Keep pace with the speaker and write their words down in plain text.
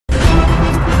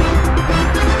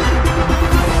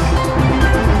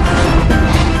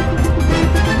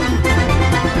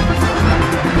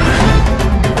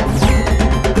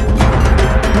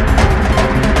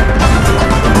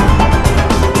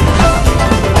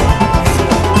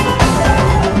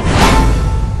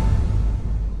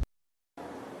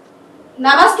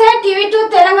నమస్తే TV2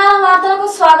 తెలంగాణ వార్తలకు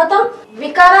స్వాగతం।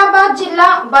 వికారాబాద్ జిల్లా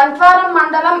బంట్వారం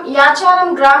మండలం యాచారం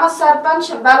గ్రామ సర్పంచ్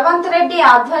బల్వంత్ రెడ్డి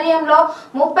ఆధ్వర్యంలో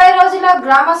 30 రోజుల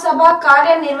గ్రామ సభ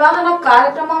కార్యనిర్వహణ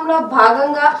కార్యక్రమంలో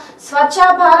భాగంగా స్వచ్ఛ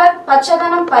భారత్,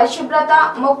 పచ్చదనం, పరిశుభ్రత,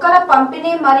 మొక్కల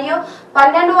పంపిణీ మరియు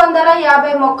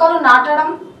 1250 మొక్కలు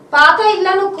నాటడం, పాత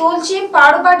ఇళ్లను కూల్చి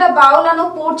పాడుబడ్డ బావులను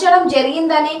పూడ్చడం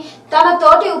జరిగిందని తన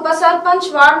తోటి ఉప సర్పంచ్,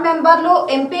 వార్డ్ మెంబర్లు,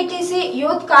 ఎంపీటీసీ,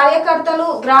 యూత్ కార్యకర్తలు,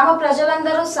 గ్రామ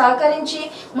ప్రజలందరూ సహకరించి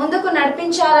ముందుకు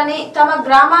నడిపించారని, తమ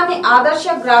గ్రామాన్ని ఆదర్శ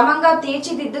గ్రామంగా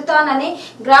తీర్చిదిద్దుతానని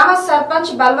గ్రామ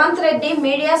సర్పంచ్ బల్వంత్ రెడ్డి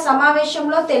మీడియా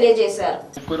సమావేశంలో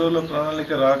తెలియజేశారు। కురుల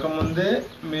ప్రణాళిక రాకముందే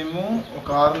మేము ఒక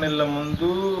 6 నెలల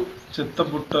ముందు చెత్త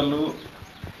బుట్టలు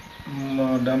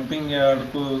డంపింగ్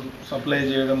యార్డ్కు సప్లై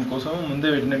చేయడం కోసం ముందే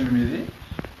పెట్టినాం మేము ఇది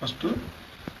ఫస్ట్।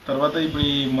 తర్వాత ఇప్పుడు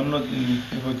ఈ మొన్న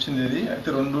వచ్చింది ఇది అయితే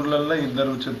 2 ఊర్లలో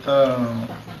 2 చెత్త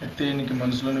ఎత్తేయడానికి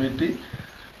మనుషులను పెట్టి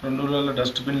 2 ఊర్లలో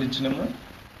డస్ట్బిన్లు ఇచ్చినాము।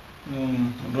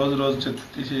 రోజు రోజు చెత్త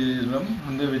తీసేయడం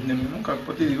ముందే పెట్టినాం మేము।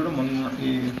 కాకపోతే ఇది కూడా మొన్న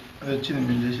అది వచ్చింది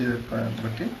మేము చేసేది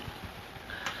బట్టి।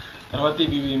 తర్వాత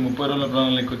ఇవి 30 రోజుల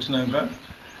ప్రణాళిక వచ్చినాక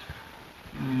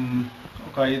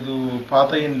ఒక 5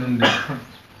 పాత ఇండ్లు ఉండే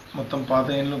మొత్తం పాత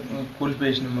ఇండ్లు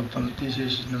కూలిపేసినాము, మొత్తం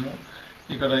తీసేసినాము।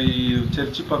 ఇక్కడ ఈ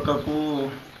చర్చి పక్కకు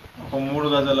ఒక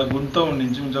 3 గజాల గుంత ఉండి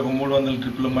ఇంచుమించు ఒక 300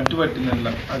 ట్రిప్లో మట్టి పట్టింది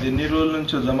అలా। అది ఎన్ని రోజుల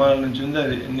నుంచి జమాల నుంచి ఉంది,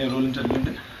 అది ఎన్ని రోజుల నుంచి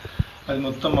అట్లుంటే అది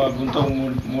మొత్తం ఆ గుంత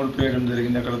మూడిపోయడం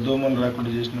జరిగింది। అక్కడ దోమలు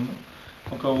రాకుండా చేసినాము।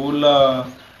 ఒక ఊళ్ళో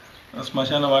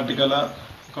శ్మశాన వాటికల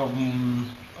ఒక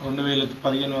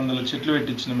 1500 చెట్లు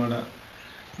పెట్టించినాం ఆడ।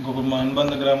 ఇంకొక మా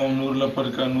అనుబంధ గ్రామం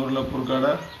నూర్లపూర్ కాడ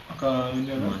ఒక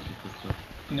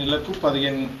నెలకు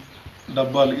 15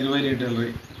 డబ్బాలు 20 లీటర్లు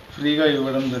ఫ్రీగా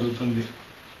ఇవ్వడం జరుగుతుంది।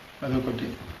 అదొకటి।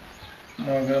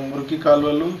 మా మురికి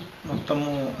కాలువలు మొత్తము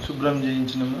శుభ్రం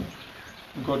చేయించినాము।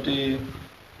 ఇంకోటి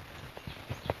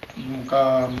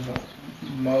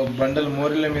మా బండల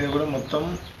మోరీల మీద కూడా మొత్తం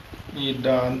ఈ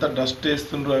అంతా డస్ట్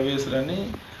వేస్తుండ్రు, అవి వేసారని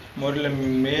మోరీల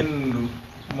మెయిన్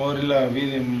మోరీల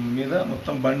వీధి మీద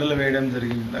మొత్తం బండలు వేయడం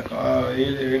జరిగింది।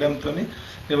 వేయడంతో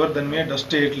ఎవరు దాని మీద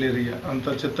డస్ట్ వేయట్లేరు, ఇక అంత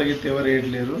చెత్త గిత్త ఎవరు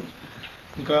వేయట్లేరు।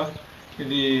 ఇంకా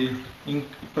ఇది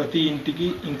ప్రతి ఇంటికి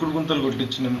ఇంకుడు గుంతలు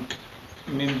కొట్టించినాము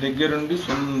మేము దగ్గరుండి।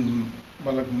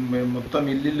 వాళ్ళకు మొత్తం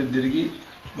ఇల్లు తిరిగి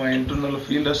మా ఇంటున్న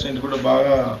ఫీల్డ్ అసిస్టెంట్ కూడా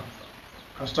బాగా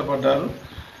కష్టపడ్డారు,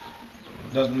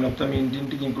 మొత్తం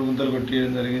ఇంటింటికి ఇంకుడు గుంతలు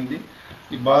కొట్టేయడం జరిగింది।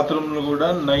 ఈ బాత్రూమ్లు కూడా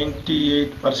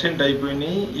 98%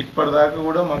 అయిపోయినాయి। ఇప్పటిదాకా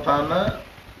కూడా మా తాన్న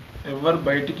ఎవరు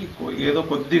బయటికి ఏదో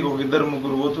కొద్దిగా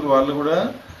 2-3 పోతురు, వాళ్ళు కూడా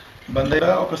బంద్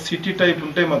అయ్యా। ఒక సిటీ టైప్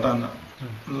ఉంటాయి మా తాన్న।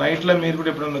 నైట్లో మీరు కూడా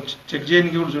ఎప్పుడైనా చెక్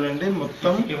చేయడానికి కూడా చూడండి,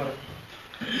 మొత్తం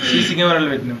సీసీ కెమెరాలు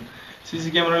పెట్టినాం। సీసీ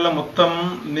కెమెరాలో మొత్తం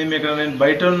మేము నేను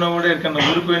బయట ఉన్నా కూడా ఎక్కడైనా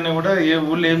ఊరికి పోయినా కూడా ఏ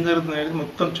ఊళ్ళో ఏం జరుగుతుంది అనేది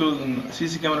మొత్తం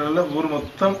సీసీ కెమెరాలలో ఊరు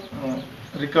మొత్తం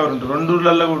రికవర్ ఉంటుంది। 2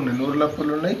 ఊర్లలో కూడా ఉన్నాయి,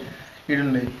 నూర్లపూర్లు ఉన్నాయి,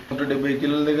 ఈడున్నాయి। 170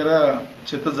 కిలోల దగ్గర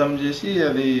చెత్త జమ చేసి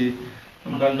అది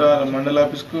మండల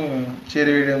ఆఫీస్కు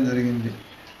చేరవేయడం జరిగింది।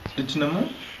 ఇచ్చినాము।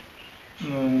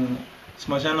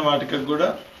 శ్మశాన వాటికకు కూడా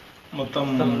మొత్తం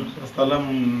స్థలం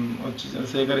వచ్చి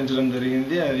సేకరించడం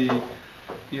జరిగింది। అది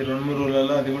ఈ 2-3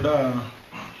 రోజులలో అది కూడా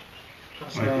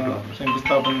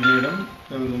శంకుస్థాపన చేయడం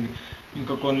జరుగుతుంది।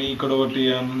 ఇంకా కొన్ని ఇక్కడ ఒకటి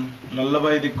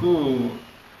నల్లబాయి దిక్కు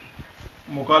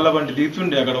ముఖాల వంటి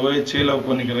దిగుతుండే, అక్కడ పోయే చేల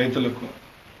కొన్ని రైతులకు,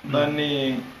 దాన్ని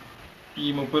ఈ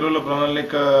 30 రోజుల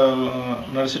ప్రణాళిక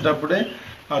నడిచేటప్పుడే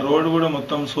ఆ రోడ్డు కూడా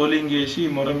మొత్తం సోలింగ్ వేసి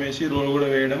మొరం వేసి రోడ్డు కూడా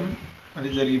వేయడం అది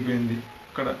జరిగిపోయింది।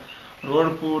 అక్కడ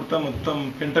రోడ్డు పూర్తి మొత్తం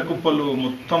పెంట కుప్పలు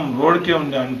మొత్తం రోడ్డుకే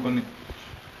ఉండే అనుకొని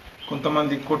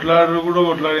కొంతమంది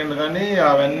కొట్లాడింది, కానీ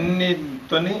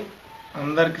అవన్నీతోని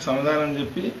అందరికి సమాధానం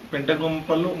చెప్పి పెంట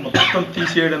గుంపలు మొత్తం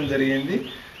తీసేయడం జరిగింది।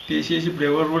 తీసేసి ఇప్పుడు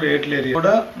ఎవరు కూడా వేయట్లేరు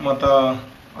కూడా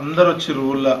అందరు వచ్చారు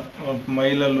ఊళ్ళో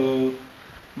మహిళలు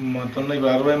మొత్తం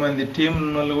 60 మంది టీం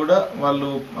ఉన్న వాళ్ళు కూడా వాళ్ళు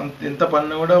ఎంత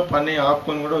పని కూడా పని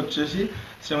ఆపుకొని కూడా వచ్చేసి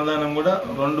శ్రమదానం కూడా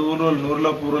 2 ఊర్లు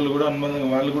నూర్లపూర్లు కూడా అనుబంధంగా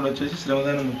వాళ్ళు కూడా వచ్చేసి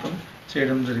శ్రమదానం మొత్తం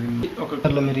చేయడం జరిగింది।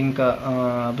 మీరు ఇంకా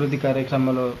అభివృద్ధి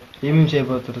కార్యక్రమాలు ఏమేమి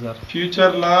చేయబోతున్నారు సార్?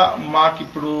 ఫ్యూచర్లో మాకు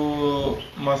ఇప్పుడు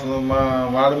మా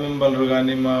వార్డు మెంబర్లు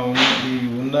కానీ మా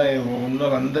ఉన్న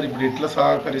వాళ్ళందరూ ఇప్పుడు ఎట్లా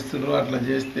సహకరిస్తున్నారు అట్లా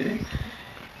చేస్తే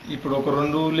ఇప్పుడు ఒక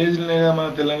 2 విలేజ్లు మన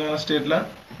తెలంగాణ స్టేట్లో,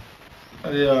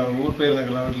 అది ఊరు పేరు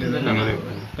నాకు రావట్లేదు,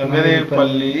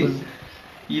 గంగదేవిపల్లి,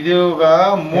 ఇది ఒక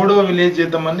 3వ విలేజ్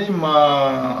చేద్దామని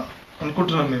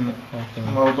అనుకుంటున్నాం మేము।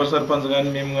 మా ఉప సర్పంచ్ కానీ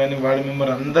మేము కానీ వార్డు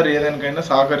మెంబర్ అందరు ఏదానికైనా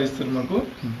సహకరిస్తారు మాకు।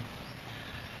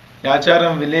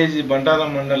 యాచారం విలేజ్ బంటారం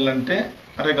మండల్ అంటే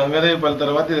అరే గంగదేవిపల్లి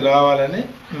తర్వాత ఇది రావాలని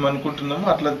మేము అనుకుంటున్నాము।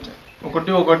 అట్లా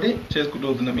ఒకటి చేసుకుంటూ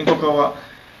అవుతున్నాం। ఇంకొక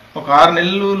 6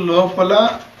 నెలల లోపల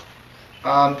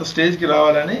అంత స్టేజ్కి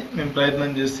రావాలని మేము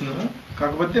ప్రయత్నం చేస్తున్నాము।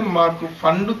 కాకపోతే మాకు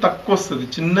ఫండ్ తక్కువ వస్తుంది,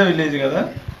 చిన్న విలేజ్ కదా,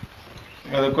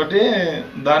 అదొకటి.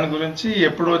 దాని గురించి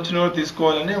ఎప్పుడు వచ్చినా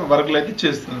తీసుకోవాలని వర్క్లు అయితే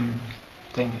చేస్తున్నాను.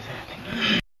 Thank you sir.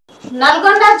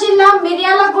 నల్గొండ జిల్లా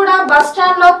మిర్యాలగూడ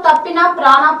బస్టాండ్ లో తప్పిన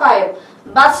ప్రాణాపాయం.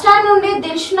 బస్టాండ్ నుండి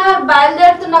దిల్షునగర్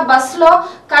బయలుదేరుతున్న బస్సులో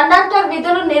కండక్టర్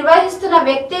విధులు నిర్వహిస్తున్న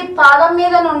వ్యక్తి పాదం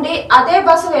మీద నుండి అదే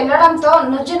బస్సు వెళ్లడంతో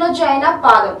నుజ్జు అయిన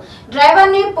పాదం.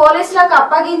 డ్రైవర్ ని పోలీసులకు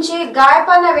అప్పగించి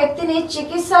గాయపడిన వ్యక్తిని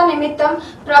చికిత్స నిమిత్తం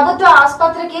ప్రభుత్వ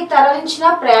ఆసుపత్రికి తరలించిన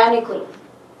ప్రయాణికులు.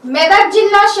 మెదక్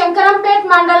జిల్లా శంకరంపేట్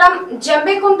మండలం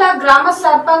జంబికుంట గ్రామ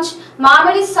సర్పంచ్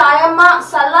మామిడి సాయమ్మ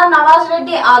సల్లా నవాజ్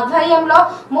రెడ్డి ఆధ్వర్యంలో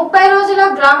 30 రోజుల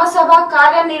గ్రామ సభ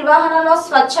కార్యనిర్వహణలో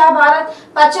స్వచ్ఛ భారత్,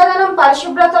 పచ్చదనం,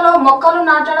 పరిశుభ్రతలో మొక్కలు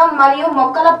నాటడం మరియు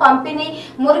మొక్కల పంపిణీ,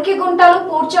 మురికి గుంటలు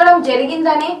పూడ్చడం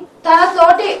జరిగిందని, తన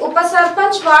తోటి ఉప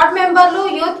సర్పంచ్, వార్డు మెంబర్లు,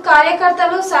 యూత్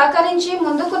కార్యకర్తలు సహకరించి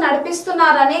ముందుకు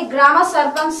నడిపిస్తున్నారని గ్రామ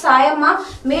సర్పంచ్ సాయమ్మ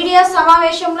మీడియా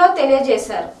సమావేశంలో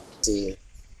తెలియజేశారు.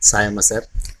 సాయమ్మ సార్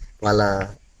వాళ్ళ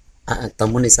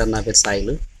తమ్ముని సార్, నా పేరు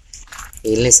సాయిలు.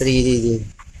 ఏం లేదు సార్, ఇది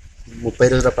 30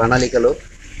 రోజుల ప్రణాళికలో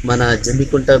మన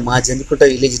మా జంబికుంట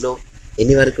విలేజ్లో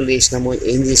ఎన్ని వర్కులు చేసినాము,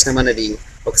 ఏం చేసినాము అనేది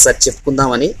ఒకసారి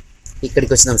చెప్పుకుందామని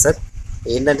ఇక్కడికి వచ్చినాం సార్.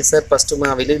 ఏంటంటే సార్, ఫస్ట్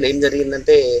మా విలేజ్లో ఏం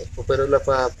జరిగిందంటే 30 రోజుల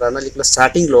ప్రణాళికలో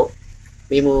స్టార్టింగ్లో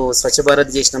మేము స్వచ్ఛ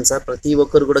భారత్ చేసినాం సార్. ప్రతి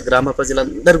ఒక్కరు కూడా గ్రామ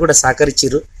ప్రజలందరూ కూడా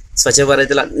సహకరించారు. స్వచ్ఛ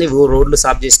భారత్లో అన్ని రోడ్లు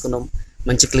సాఫ్ చేసుకున్నాం,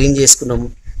 మంచి క్లీన్ చేసుకున్నాము.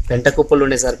 పెంట కుప్పలు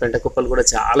ఉన్నాయి సార్, పెంట కుప్పలు కూడా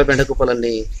చాలా పెంట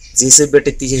కుప్పలన్నీ జీసీబీ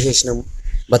పెట్టి తీసేసేసినాం.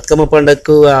 బతుకమ్మ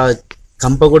పండుగకు ఆ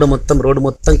కంప కూడా మొత్తం రోడ్డు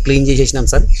మొత్తం క్లీన్ చేసేసినాం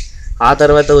సార్. ఆ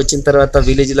తర్వాత వచ్చిన తర్వాత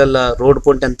విలేజ్లలో రోడ్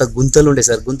పొంటి అంత గుంతలు ఉండే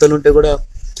సార్, గుంతలు ఉంటే కూడా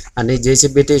అన్ని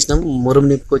జేసీబీ పెట్టేసినాం, మురం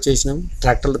నింపుకొచ్చేసినాం,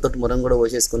 ట్రాక్టర్లతో మురం కూడా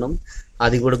పోసేసుకున్నాం.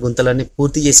 అది కూడా గుంతలన్నీ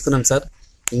పూర్తి చేసుకున్నాం సార్.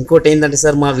 ఇంకోటి ఏంటంటే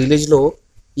సార్, మా విలేజ్లో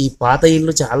ఈ పాత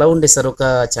ఇళ్ళు చాలా ఉండే సార్,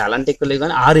 చాలా అంటే ఎక్కువ లేవు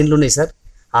కానీ 6 ఇండ్లు ఉన్నాయి సార్.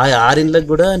 ఆ 6 ఇండ్లకు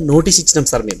కూడా నోటీస్ ఇచ్చినాం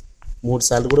సార్. మేము 3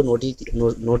 సార్లు కూడా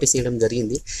నోటీస్ ఇవ్వడం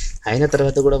జరిగింది. అయిన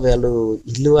తర్వాత కూడా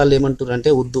వాళ్ళు ఏమంటారు అంటే,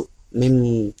 వద్దు, మేము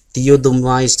తీయొద్దు,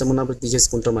 మా ఇష్టం ఉన్నప్పుడు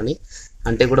తీసేసుకుంటామని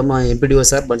అంటే కూడా మా ఎంపీడీఓ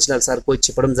సార్ బన్షిలాల్ సార్కి వచ్చి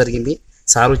చెప్పడం జరిగింది.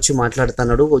 సార్ వచ్చి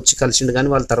మాట్లాడుతున్నాడు, వచ్చి కలిసిండు, కానీ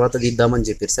వాళ్ళు తర్వాత తీద్దామని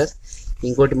చెప్పారు సార్.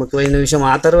 ఇంకోటి ముఖ్యమైన విషయం,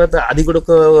 ఆ తర్వాత అది కూడా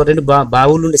ఒక 2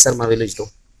 బావులు ఉండే సార్ మా విలేజ్లో.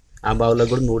 ఆ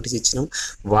బావులకు కూడా నోటీస్ ఇచ్చినాం.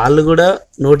 వాళ్ళు కూడా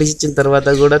నోటీస్ ఇచ్చిన తర్వాత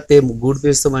కూడా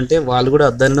గూడిపేస్తామంటే వాళ్ళు కూడా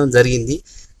వద్దనడం జరిగింది,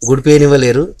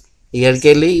 గూడిపేయనివ్వలేరు. ఇక్కడికి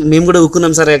వెళ్ళి మేము కూడా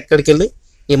ఊక్కున్నాం సార్. ఎక్కడికి వెళ్ళి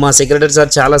మా సెక్రటరీ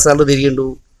సార్ చాలాసార్లు తిరిగిండు,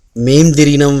 మేము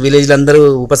తిరిగినాం, విలేజ్లో అందరూ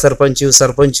ఉప సర్పంచ్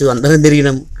అందరం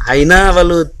తిరిగినాం. అయినా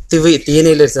వాళ్ళు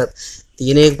తీయనేయలేరు సార్.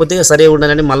 తీయనేయకపోతే సరే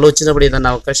ఉండాలని మళ్ళీ వచ్చినప్పుడు ఏదైనా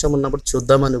అవకాశం ఉన్నప్పుడు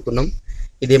చూద్దాం అనుకున్నాం.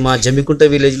 ఇది మా జంబికుంట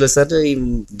విలేజ్లో సార్. ఈ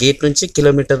గేట్ నుంచి 1.5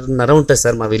 కిలోమీటర్ ఉంటుంది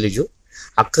సార్ మా విలేజ్.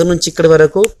 అక్కడ నుంచి ఇక్కడి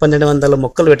వరకు 1200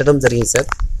 మొక్కలు పెట్టడం జరిగింది సార్.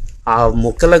 ఆ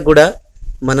మొక్కలకు కూడా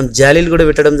మనం జాలీలు కూడా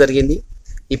పెట్టడం జరిగింది.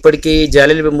 ఇప్పటికీ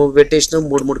జాలీలు పెట్టేసినాం,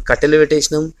 3 కట్టెలు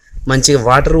పెట్టేసినాం, మంచిగా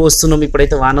వాటర్ వస్తున్నాం.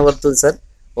 ఇప్పుడైతే వాన పడుతుంది సార్.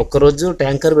 ఒక్కరోజు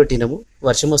ట్యాంకర్ పెట్టినాము,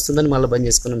 వర్షం వస్తుందని మళ్ళీ బంద్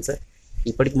చేసుకున్నాం సార్.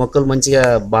 ఇప్పటికి మొక్కలు మంచిగా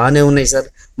బాగానే ఉన్నాయి సార్.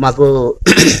 మాకు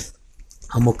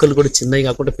ఆ మొక్కలు కూడా చిన్నవి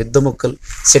కాకుండా పెద్ద మొక్కలు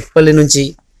సెట్పల్లి నుంచి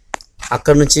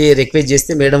అక్కడ నుంచి రిక్వెస్ట్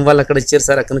చేస్తే మేడం వాళ్ళు అక్కడ ఇచ్చారు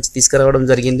సార్. అక్కడ నుంచి తీసుకురావడం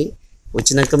జరిగింది.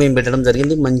 వచ్చినాక మేము పెట్టడం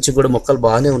జరిగింది. మంచి కూడా మొక్కలు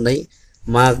బాగానే ఉన్నాయి.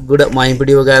 మాకు కూడా మా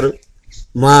ఎంపీడీఓ గారు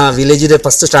మా విలేజ్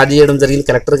ఫస్ట్ స్టార్ట్ చేయడం జరిగింది,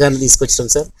 కలెక్టర్ గారిని తీసుకొచ్చాం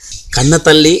సార్. కన్న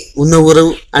తల్లి ఉన్న ఊరు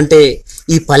అంటే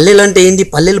ఈ పల్లెలు అంటే ఏంటి,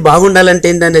 పల్లెలు బాగుండాలంటే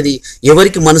ఏంటి అనేది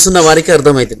ఎవరికి మనసున్న వారికి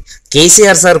అర్థమవుతుంది.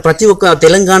 కేసీఆర్ సార్ ప్రతి ఒక్క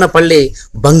తెలంగాణ పల్లె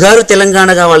బంగారు తెలంగాణ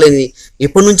కావాలని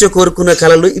ఎప్పటి నుంచో కోరుకున్న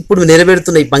కళలు ఇప్పుడు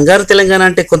నెరవేరుతున్నాయి. బంగారు తెలంగాణ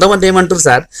అంటే కొంతమంది ఏమంటారు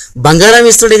సార్, బంగారం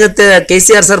ఇస్తుండే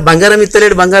కేసీఆర్ సార్, బంగారం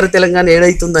ఇస్తలేడు, బంగారు తెలంగాణ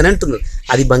ఏడవుతుందని అంటున్నారు.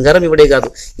 అది బంగారం ఇవ్వడే కాదు,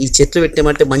 ఈ చెట్లు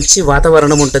పెట్టామంటే మంచి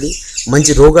వాతావరణం ఉంటుంది,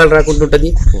 మంచి రోగాలు రాకుండా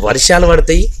ఉంటుంది, వర్షాలు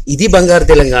పడతాయి. ఇది బంగారు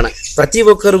తెలంగాణ. ప్రతి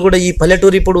ఒక్కరు కూడా ఈ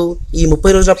పల్లెటూరు ఇప్పుడు ఈ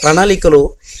 30 రోజుల ప్రణాళికలో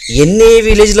ఎన్ని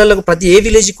విలేజ్లలో ప్రతి ఏ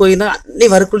విలేజ్కి పోయినా అన్ని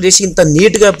వర్కులు చేసి ఇంత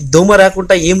నీట్గా దోమ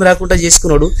రాకుండా ఏం రాకుండా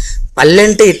చేసుకున్నాడు. పల్లె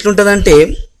అంటే ఎట్లుంటుందంటే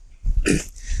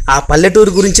ఆ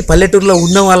పల్లెటూరు గురించి పల్లెటూరులో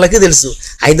ఉన్న వాళ్ళకి తెలుసు,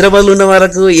 హైదరాబాద్లో ఉన్న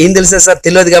వాళ్ళకు ఏం తెలుసా సార్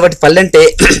తెలియదు. కాబట్టి పల్లె అంటే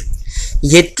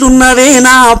ఎట్లున్నవే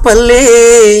నా పల్లె,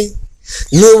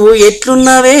 నువ్వు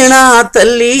ఎట్లున్నవే నా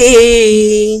తల్లి,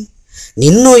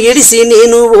 నిన్ను ఎడిసి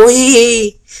నేను పోయి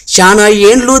చాలా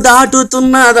ఏండ్లు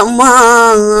దాటుతున్నదమ్మా.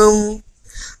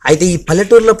 అయితే ఈ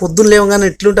పల్లెటూరులో పొద్దున్న లేవగానే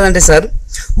ఎట్లుంటుందంటే సార్,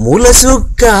 మూల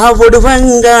సుక్క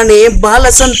ఒడువంగానే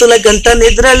బాలసంతుల గంట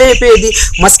నిద్రలేపేది,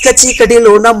 మస్క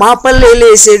చీకటిలోన మా పల్లె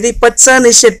లేసేది,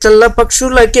 పచ్చని చెట్ల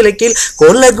పక్షుల కిలకిల్,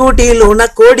 కోళ్ళ గూటిలోన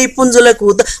కోడి పుంజుల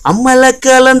కూత,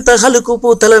 అమ్మలక్కాలంత హలుకు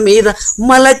పూతల మీద,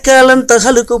 మలక్కాలంత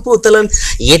హలుకు పూతల.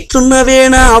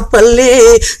 ఎట్లున్నవేనా పల్లె,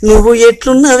 నువ్వు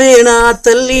ఎట్లున్నవేనా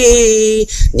తల్లి,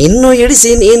 నిన్ను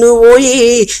ఇడిసి నేను పోయి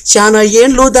చాలా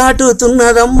ఏండ్లు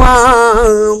దాటుతున్నదమ్మా.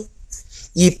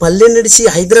 ఈ పల్లె నడిచి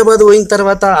హైదరాబాద్ పోయిన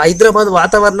తర్వాత హైదరాబాద్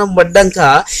వాతావరణం పడ్డాక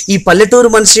ఈ పల్లెటూరు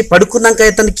మనిషి పడుకున్నాక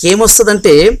అతనికి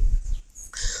ఏమొస్తుందంటే,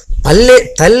 పల్లె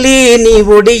తల్లి నీ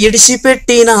ఒడి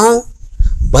ఇడిచిపెట్టినా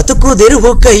బతుకు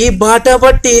తెరువుకై బాట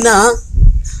పట్టినా,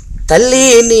 తల్లి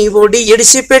నీ ఒడి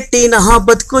ఇడిచిపెట్టిన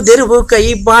బతుకు తెరువుకై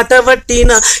బాట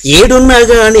పట్టిన, ఏడున్నా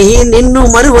గాని నిన్ను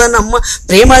మరువనమ్మ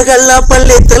ప్రేమగల్ల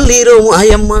పల్లె తల్లిరో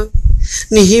మాయమ్మ,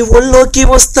 నీ ఒళ్ళోకి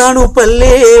వస్తాను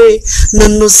పల్లె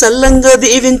నన్ను సల్లంగా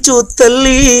దీవించు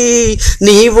తల్లి,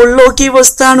 నీ ఒళ్ళోకి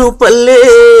వస్తాను పల్లె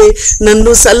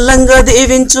నన్ను సల్లంగా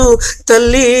దీవించు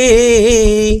తల్లి.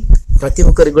 ప్రతి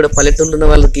ఒక్కరికి కూడా పల్లెటూరులో ఉన్న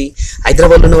వాళ్ళకి,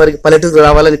 హైదరాబాద్లో ఉన్న వారికి పల్లెటూరు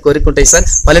రావాలని కోరుకుంటాయి సార్.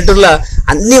 పల్లెటూరులో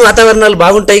అన్ని వాతావరణాలు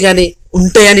బాగుంటాయి కానీ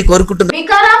ఉంటాయని కోరుకుంటున్నాను.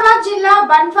 వికారాబాద్ జిల్లా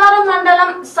బంట్వారం మండలం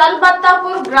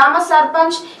సల్బత్తాపూర్ గ్రామ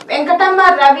సర్పంచ్ వెంకటమ్మ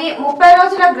రవి 30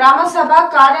 రోజుల గ్రామ సభ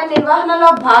కార్యనిర్వహణలో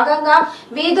భాగంగా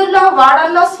వీధుల్లో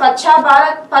వాడల్లో స్వచ్ఛ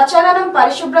భారత్, పచ్చదనం,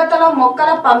 పరిశుభ్రతలో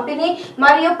మొక్కల పంపిణీ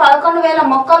మరియు 11,000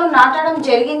 మొక్కలు నాటడం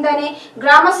జరిగిందని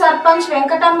గ్రామ సర్పంచ్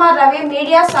వెంకటమ్మ రవి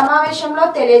మీడియా సమావేశంలో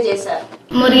తెలియజేశారు.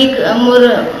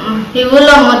 ఈ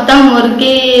ఊళ్ళో మొత్తం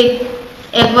మురికి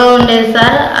ఎక్కువ ఉండేది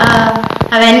సార్.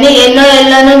 అవన్నీ ఎన్నో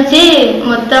ఏళ్ళ నుంచి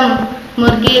మొత్తం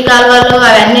మురికి కాలువలు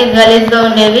అవన్నీ గలీజ్గా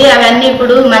ఉండేవి. అవన్నీ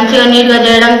ఇప్పుడు మంచిగా నీట్గా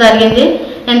చేయడం జరిగింది.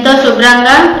 ఎంతో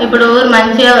శుభ్రంగా ఇప్పుడు ఊరు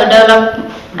మంచిగా డెవలప్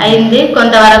అయింది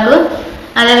కొంతవరకు.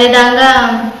 అదేవిధంగా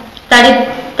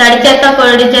తడి చెత్త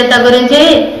పొడి చెత్త గురించి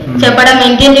చెప్పడం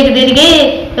ఇంటింటికి తిరిగి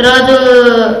రోజు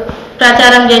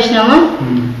ప్రచారం చేసినాము.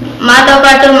 మాతో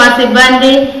పాటు మా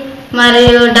సిబ్బంది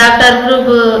మరియు డాక్టర్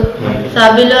గ్రూప్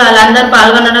సభ్యులు వాళ్ళందరూ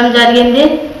పాల్గొనడం జరిగింది.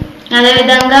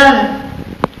 అదేవిధంగా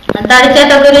తడి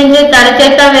చెత్త గురించి తడి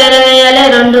చెత్త వేరే వేయాలి,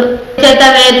 2 చెత్త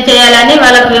వేరు చేయాలని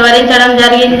వాళ్ళకు వివరించడం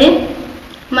జరిగింది.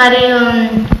 మరియు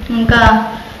ఇంకా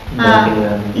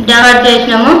డైవర్ట్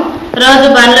చేసినాము. రోజు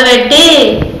బండ్లు పెట్టి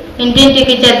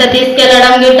ఇంటింటికి చెత్త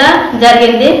తీసుకెళ్ళడం గిట్ట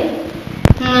జరిగింది.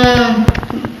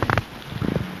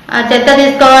 ఆ చెత్త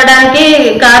తీసుకోవడానికి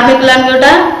కార్మికులను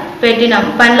కూడా పెట్టినాం,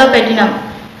 పనిలో పెట్టినాం.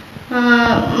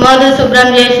 మోదులు శుభ్రం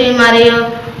చేసి మరియు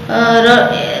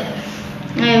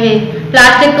ఇవి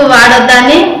ప్లాస్టిక్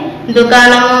వాడొద్దని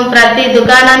ప్రతి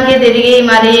దుకాణానికి తిరిగి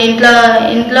మరి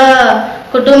ఇంట్లో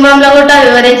కుటుంబంలో కూడా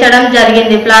వివరించడం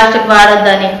జరిగింది ప్లాస్టిక్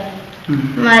వాడొద్దని.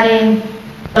 మరి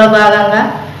భాగంగా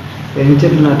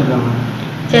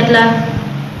చెట్ల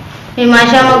ఈ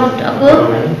మైషమ్మ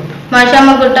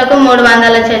గుట్టకు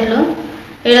 300 చెట్లు,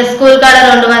 ఇక్కడ స్కూల్ కాడ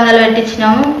 200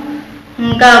 పెట్టించినాము.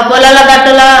 ఇంకా పొలాల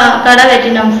గట్టుల కాడ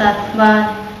పెట్టినాం సార్. బాగా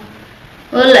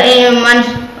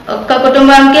ఒక్క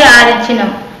కుటుంబానికి 6 ఇచ్చినాం.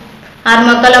 6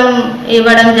 మొక్కలు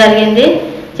ఇవ్వడం జరిగింది.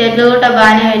 చెట్లు కూడా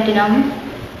బాగానే పెట్టినాము.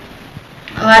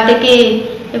 వాటికి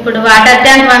ఇప్పుడు వాటర్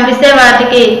ట్యాంక్ పంపిస్తే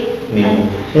వాటికి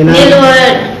నీళ్ళు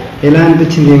ఎలా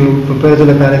అనిపించింది?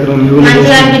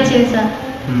 మంచిగా అనిపించింది సార్.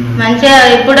 మంచిగా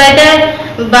ఇప్పుడైతే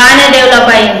బాగానే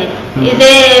డెవలప్ అయింది.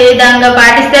 ఇదే విధంగా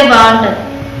పాటిస్తే బాగుంటుంది.